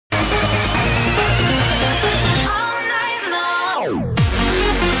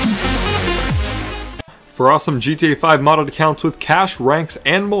For awesome GTA 5 modded accounts with cash, ranks,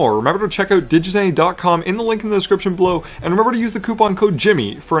 and more, remember to check out DIGIZANI.com in the link in the description below, and remember to use the coupon code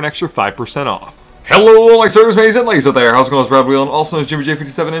JIMMY for an extra 5% off. Hello, my servers, mates, and ladies out there. How's it going? It's Brad Wheel, and also known as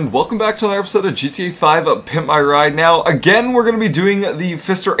JimmyJ57, and welcome back to another episode of GTA 5 Pimp My Ride. Now, again, we're going to be doing the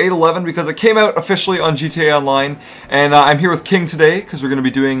Pfister 811 because it came out officially on GTA Online, and I'm here with King today because we're going to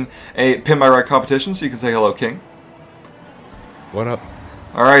be doing a Pimp My Ride competition, so you can say hello, King. What up?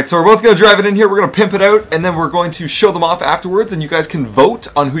 Alright, so we're both going to drive it in here, we're going to pimp it out, and then we're going to show them off afterwards, and you guys can vote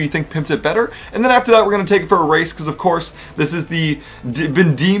on who you think pimped it better. And then after that, we're going to take it for a race, because of course, this is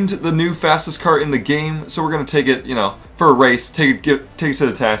been deemed the new fastest car in the game, so we're going to take it, you know, for a race, take it to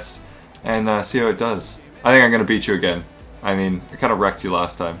the test, and see how it does. I think I'm going to beat you again. I mean, I kind of wrecked you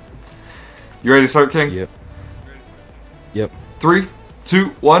last time. You ready to start, King? Yep. Yep. 3, 2,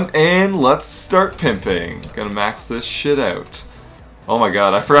 1, and let's start pimping. Gonna max this shit out. Oh my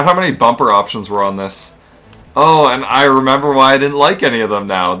god, I forgot how many bumper options were on this. Oh, and I remember why I didn't like any of them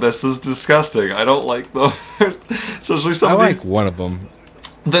now. This is disgusting. I don't like them. Especially some of these. I like one of them.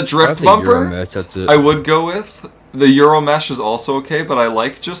 The drift bumper, Euromesh, that's it. I would go with. The Euromesh is also okay, but I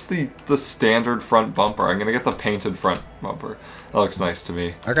like just the standard front bumper. I'm gonna get the painted front bumper. That looks nice to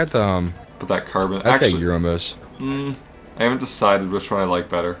me. I got the, But that carbon... I got Euromesh. I haven't decided which one I like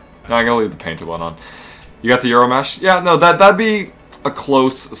better. No, I'm gonna leave the painted one on. You got the Euromesh? Yeah, no, that'd be a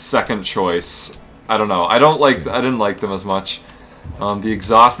close second choice. I don't know. I didn't like them as much. The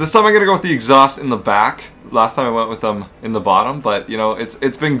exhaust. This time I'm gonna go with the exhaust in the back. Last time I went with them in the bottom, but you know,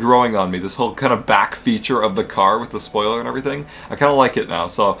 it's been growing on me. This whole kind of back feature of the car with the spoiler and everything. I kind of like it now,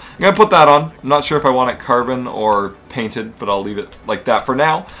 so I'm gonna put that on. I'm not sure if I want it carbon or painted, but I'll leave it like that for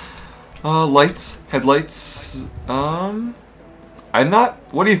now. Lights, headlights. I'm not.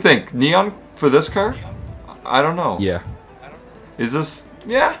 What do you think? Neon for this car? I don't know. Yeah. Is this?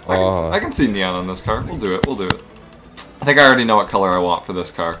 Yeah, I can see neon on this car. We'll do it. We'll do it. I think I already know what color I want for this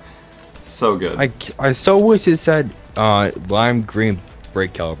car. So good. I so wish it said lime green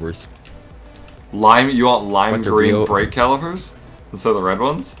brake calipers. Lime? You want lime green brake calipers instead of the red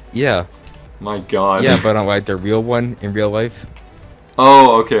ones? Yeah. My god. Yeah, but I like the real one in real life.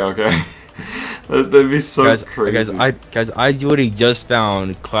 Oh, okay, okay. That'd be so crazy. Guys, I literally just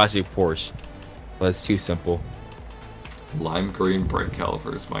found classic Porsche. That's too simple. Lime green brake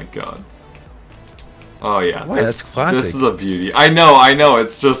calipers, my god. Oh yeah, that's classic. This is a beauty. I know,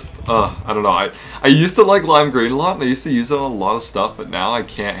 it's just, I don't know. I used to like lime green a lot, and I used to use it on a lot of stuff, but now I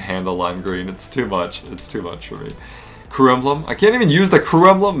can't handle lime green. It's too much. It's too much for me. Crew emblem. I can't even use the crew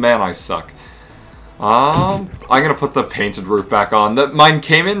emblem? Man, I suck. I'm gonna put the painted roof back on. Mine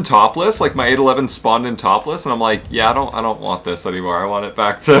came in topless, like my 811 spawned in topless, and I'm like, yeah, I don't want this anymore. I want it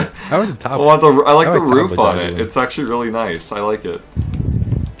back to. I like the roof on it. It's actually really nice. I like it.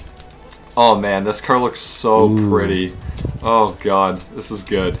 Oh man, this car looks so pretty. Oh god, this is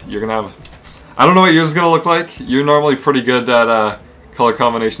good. You're gonna have. I don't know what yours is gonna look like. You're normally pretty good at color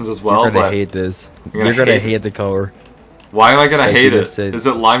combinations as well. You're gonna hate this. You're gonna hate the color. Why am I gonna hate it? Is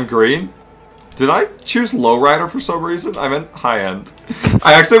it lime green? Did I choose lowrider for some reason? I meant high end.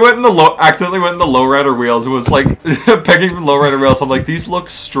 I actually accidentally went in the lowrider wheels and was like picking from lowrider wheels. I'm like, these look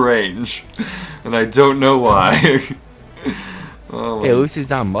strange, and I don't know why. Oh, hey, at least it's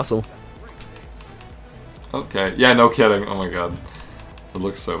not muscle. Okay. Yeah, no kidding. Oh my god, it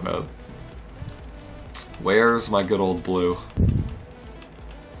looks so bad. Where's my good old blue?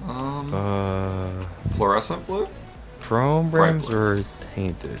 Fluorescent blue? Chrome rims or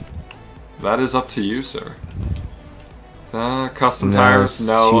painted? That is up to you, sir. Custom tires,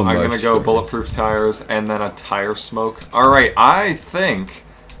 no. I'm gonna go bulletproof tires and then a tire smoke. Alright, I think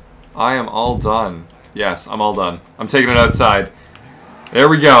I am all done. Yes, I'm all done. I'm taking it outside. There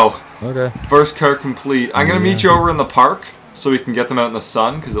we go. Okay. First car complete. I'm gonna meet you over in the park so we can get them out in the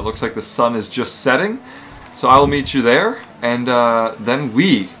sun because it looks like the sun is just setting. So I will meet you there, and then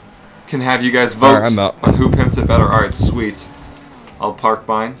we can have you guys vote on who pimped it better. Alright, sweet. I'll park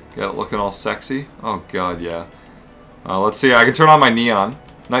mine. Got it looking all sexy. Oh god, yeah. Let's see. I can turn on my neon.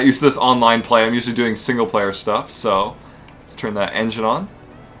 Not used to this online play. I'm usually doing single player stuff. So let's turn that engine on.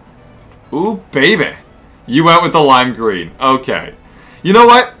 Ooh, baby. You went with the lime green. Okay. You know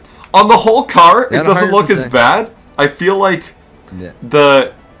what? On the whole car, it doesn't look as bad. I feel like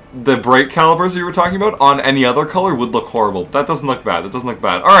the brake calipers you were talking about on any other color would look horrible. But that doesn't look bad. That doesn't look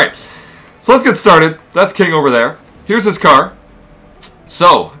bad. All right. So let's get started. That's King over there. Here's his car.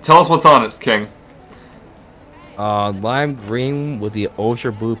 So, tell us what's on it, King. Lime green with the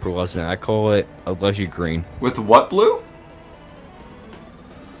ultra blue pearlescent. I call it a luxury green. With what blue?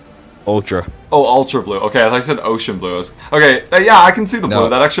 Ultra. Oh, ultra blue. Okay, I thought you said ocean blue. Okay, yeah, I can see the blue. No.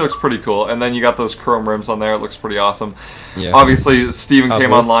 That actually looks pretty cool. And then you got those chrome rims on there. It looks pretty awesome. Yeah. Obviously, Steven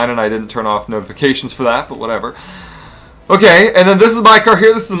came online and I didn't turn off notifications for that, but whatever. Okay, and then this is my car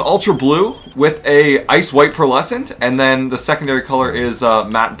here. This is an ultra blue with a ice white pearlescent, and then the secondary color is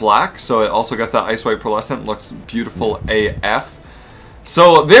matte black, so it also gets that ice white pearlescent. Looks beautiful AF.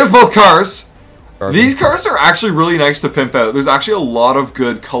 So there's both cars. These cars are actually really nice to pimp out. There's actually a lot of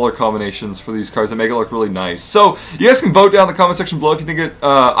good color combinations for these cars that make it look really nice. So you guys can vote down in the comment section below if you think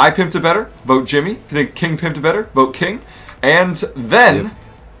I pimped it better. Vote Jimmy. If you think King pimped it better, vote King. And then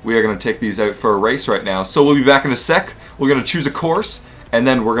we are going to take these out for a race right now. So we'll be back in a sec. We're going to choose a course, and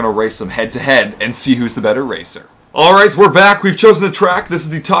then we're going to race them head-to-head and see who's the better racer. Alright, we're back. We've chosen a track. This is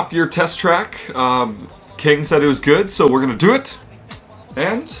the Top Gear test track. King said it was good, so we're going to do it.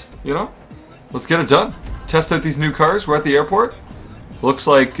 And, you know, let's get it done. Test out these new cars. We're at the airport. Looks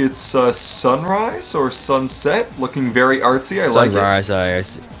like it's sunrise or sunset. Looking very artsy. I like it.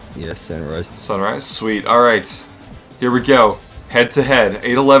 Sunrise. Yeah, sunrise. Sunrise. Sweet. Alright. Here we go. Head to head.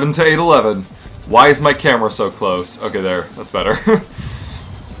 811 to 811. Why is my camera so close? Okay, there. That's better.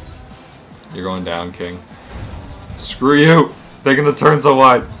 You're going down, King. Screw you. Taking the turn so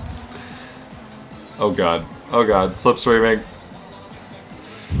wide. Oh god. Oh god. Slipstreaming.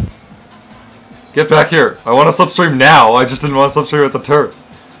 Get back here. I want to slipstream now. I just didn't want to slipstream at the turn.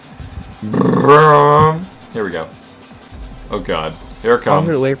 Here we go. Oh god. Here it comes.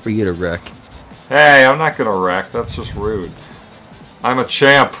 I'm gonna wait for you to wreck. Hey, I'm not gonna wreck. That's just rude. I'm a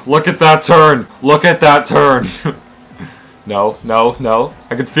champ. Look at that turn. Look at that turn. No, no, no.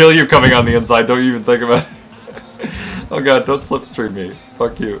 I can feel you coming on the inside. Don't you even think about it. Oh god, don't slipstream me.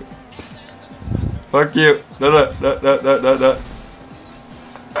 Fuck you. Fuck you. No, no, no, no, no, no, no.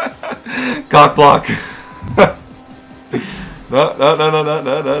 Cock block. No, no, no, no, no,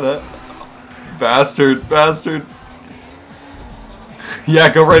 no, no, no. Bastard, bastard.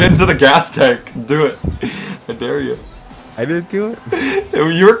 Yeah, go right into the gas tank. Do it. I dare you. I didn't do it.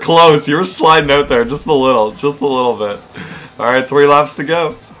 You were close. You were sliding out there just a little bit. Alright, 3 laps to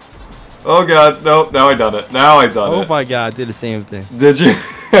go. Oh god, nope, now I done it. Now I done it. Oh my god, I did the same thing. Did you?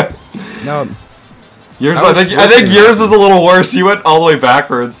 No. Yours, I think yours is a little worse. You went all the way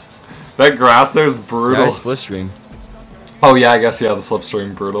backwards. That grass there is brutal. Yeah, slipstream. Oh yeah, I guess, yeah, the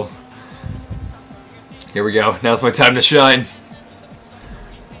slipstream, brutal. Here we go. Now's my time to shine.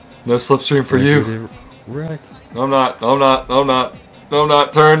 No slipstream for you. Wreck. No, I'm not. No, I'm not. No, I'm not. No, I'm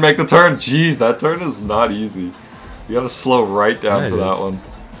not. Turn. Make the turn. Jeez, that turn is not easy. You gotta slow right down for that one.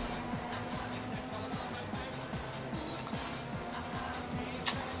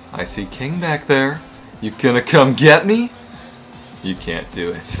 I see King back there. You gonna come get me? You can't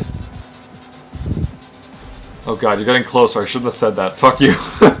do it. Oh god, you're getting closer. I shouldn't have said that. Fuck you.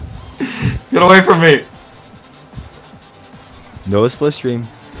 Get away from me. No slipstream.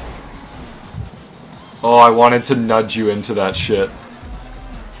 Oh, I wanted to nudge you into that shit.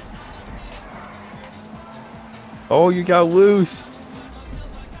 Oh, you got loose.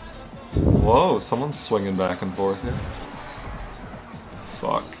 Whoa, someone's swinging back and forth here.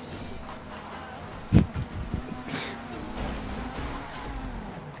 Fuck.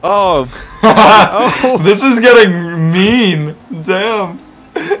 Oh. Oh. This is getting mean. Damn.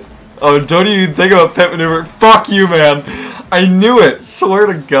 Oh, don't even think about pit maneuver. Fuck you, man. I knew it. Swear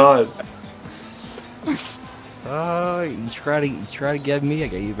to God. You try to get me, I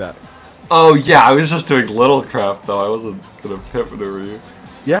get you back. Oh yeah, I was just doing little crap though. I wasn't gonna pit maneuver you.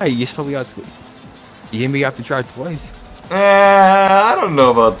 Yeah, you probably got. You made me have to try twice. I don't know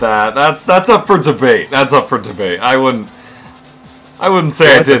about that. That's up for debate. That's up for debate. I wouldn't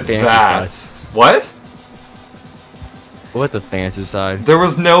say I did that. What? What the fancy side? There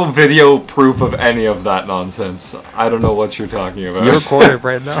was no video proof of any of that nonsense. I don't know what you're talking about. You're recording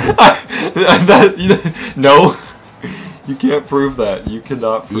right now. No. You can't prove that. You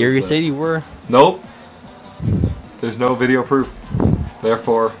cannot prove that. You said you were. Nope. There's no video proof.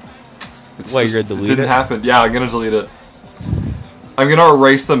 Therefore, you're gonna delete it? Didn't happen. Yeah, I'm gonna delete it. I'm gonna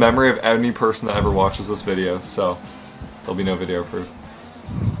erase the memory of any person that ever watches this video, so there'll be no video proof.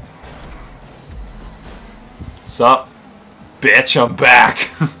 Sup? Bitch, I'm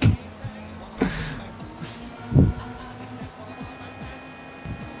back!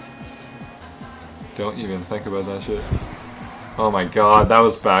 Don't even think about that shit. Oh my god,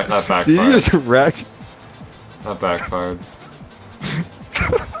 that backfired. Did you just wreck? That backfired.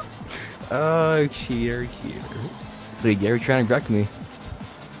 Oh, cheater. So you're trying to wreck me.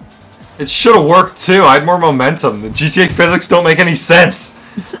 It should have worked too. I had more momentum. The GTA physics don't make any sense.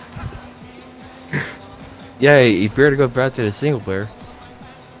 Yeah, you better go back to the single player.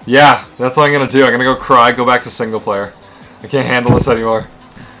 Yeah, that's what I'm gonna do. I'm gonna go cry, go back to single player. I can't handle this anymore.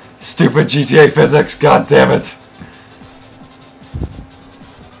 Stupid GTA physics, god damn it.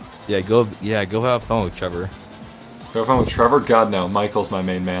 Yeah, go have fun with Trevor. Go have fun with Trevor? God no, Michael's my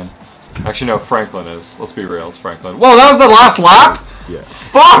main man. Actually no, Franklin is. Let's be real, it's Franklin. Whoa, that was the last lap? Yeah.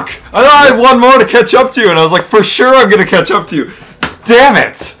 Fuck! I thought I had one more to catch up to you, and I was like, for sure I'm gonna catch up to you. Damn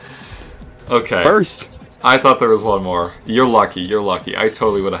it! Okay. First. I thought there was one more. You're lucky, you're lucky. I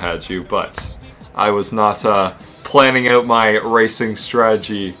totally would have had you, but I was not planning out my racing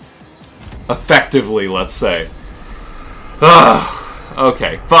strategy effectively, let's say.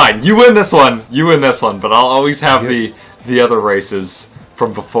 Okay, fine. You win this one. You win this one, but I'll always have the other races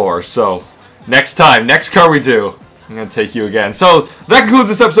from before. So, next time, next car we do, I'm going to take you again. So, that concludes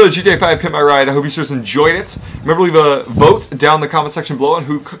this episode of GTA 5 Pimp My Ride. I hope you just enjoyed it. Remember, leave a vote down in the comment section below on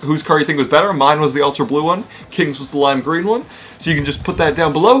whose car you think was better. Mine was the ultra blue one. King's was the lime green one. So you can just put that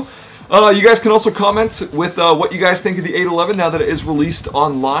down below. You guys can also comment with what you guys think of the 811 now that it is released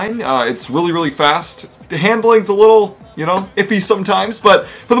online. It's really, really fast. The handling's a little, you know, iffy sometimes, but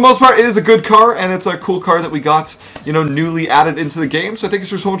for the most part, it is a good car, and it's a cool car that we got, you know, newly added into the game. So thank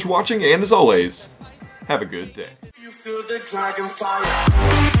you so much for watching, and as always, have a good day. You feel the dragon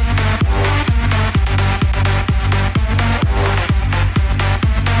fire.